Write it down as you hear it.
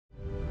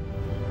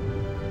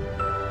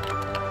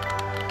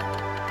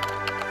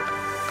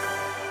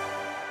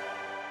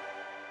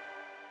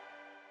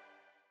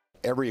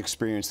every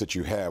experience that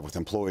you have with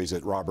employees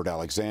at Robert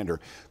Alexander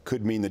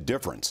could mean the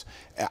difference.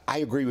 I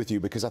agree with you,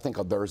 because I think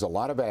there's a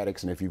lot of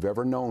addicts, and if you've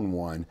ever known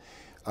one,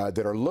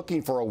 that are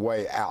looking for a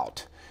way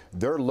out.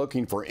 They're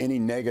looking for any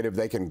negative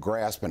they can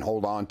grasp and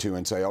hold on to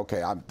and say,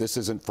 okay, this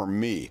isn't for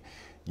me.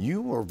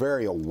 You are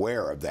very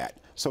aware of that.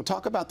 So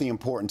talk about the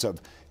importance of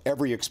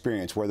every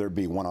experience, whether it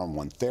be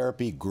one-on-one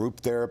therapy, group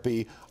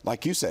therapy,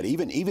 like you said,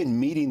 even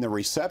meeting the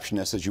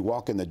receptionist as you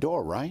walk in the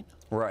door, right?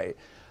 Right.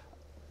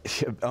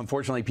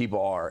 Unfortunately,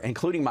 people are,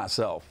 including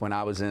myself, when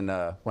I was in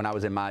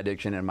my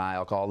addiction and my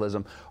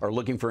alcoholism, are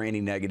looking for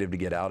any negative to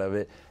get out of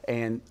it.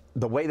 And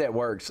the way that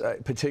works,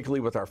 particularly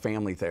with our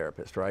family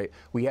therapist, right?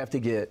 We have to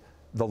get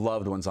the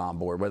loved ones on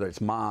board, whether it's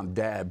mom,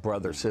 dad,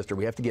 brother, sister.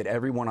 We have to get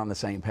everyone on the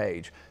same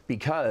page,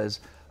 because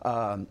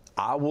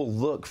I will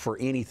look for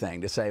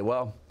anything to say,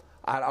 well,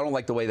 I don't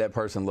like the way that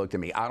person looked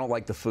at me. I don't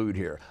like the food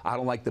here. I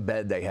don't like the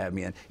bed they have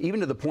me in. Even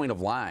to the point of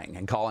lying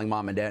and calling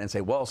mom and dad and say,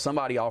 well,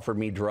 somebody offered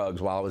me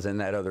drugs while I was in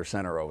that other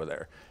center over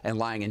there, and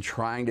lying and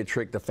trying to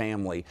trick the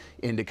family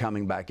into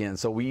coming back in.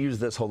 So we use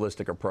this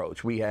holistic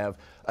approach. We have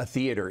a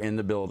theater in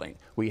the building.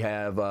 We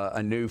have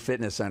a new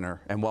fitness center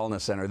and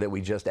wellness center that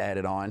we just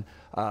added on.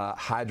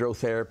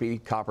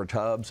 Hydrotherapy, copper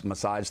tubs,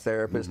 massage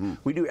therapists.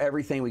 We do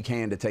everything we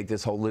can to take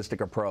this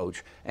holistic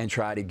approach and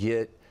try to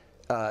get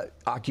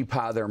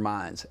occupy their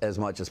minds as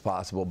much as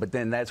possible. But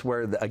then that's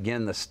where,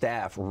 again, the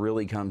staff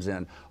really comes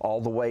in,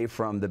 all the way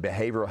from the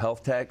behavioral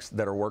health techs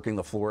that are working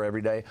the floor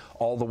every day,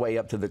 all the way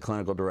up to the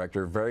clinical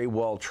director, very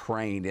well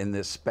trained in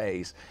this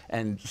space,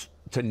 and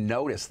to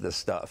notice this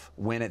stuff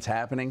when it's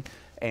happening.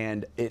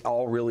 And it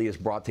all really is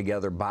brought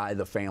together by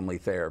the family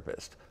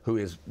therapist, who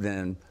is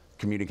then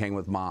communicating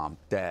with mom,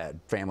 dad,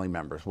 family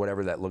members,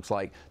 whatever that looks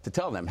like, to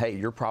tell them, hey,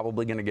 you're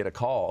probably going to get a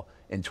call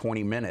in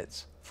 20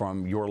 minutes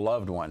from your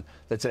loved one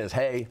that says,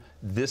 hey,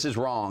 this is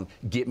wrong,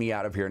 get me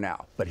out of here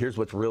now. But here's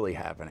what's really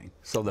happening.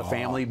 So the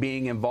family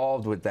being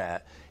involved with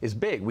that is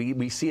big.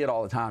 We see it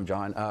all the time,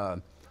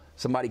 John.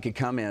 Somebody could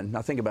come in,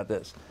 now think about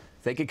this.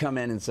 They could come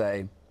in and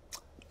say,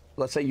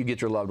 let's say you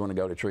get your loved one to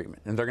go to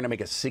treatment, and they're going to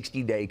make a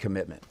 60-day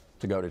commitment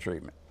to go to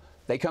treatment.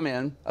 They come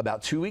in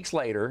about 2 weeks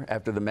later,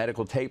 after the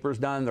medical taper's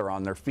done, they're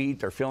on their feet,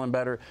 they're feeling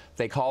better.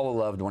 They call a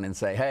loved one and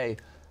say, hey,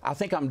 I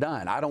think I'm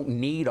done. I don't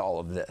need all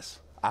of this.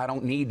 I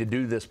don't need to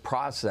do this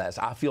process.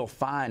 I feel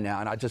fine now,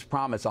 and I just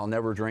promise I'll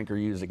never drink or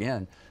use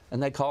again.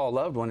 And they call a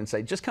loved one and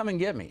say, just come and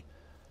get me.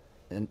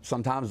 And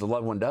sometimes the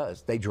loved one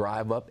does. They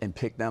drive up and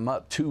pick them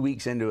up 2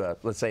 weeks into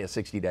let's say a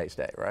 60-day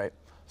stay, right?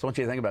 So I want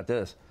you to think about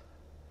this.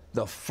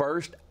 The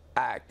first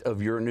act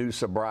of your new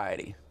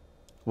sobriety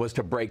was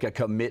to break a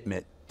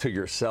commitment to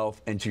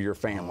yourself and to your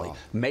family.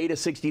 Made a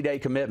 60-day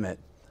commitment,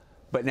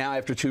 but now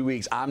after 2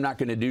 weeks, I'm not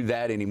going to do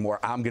that anymore.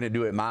 I'm going to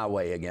do it my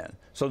way again.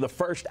 So the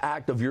first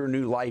act of your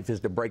new life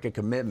is to break a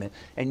commitment.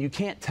 And you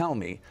can't tell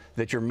me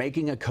that you're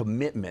making a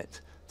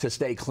commitment to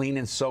stay clean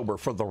and sober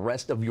for the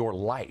rest of your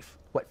life.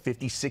 What,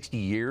 50, 60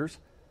 years?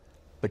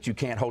 But you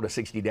can't hold a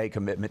 60-day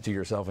commitment to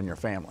yourself and your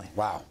family.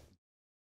 Wow.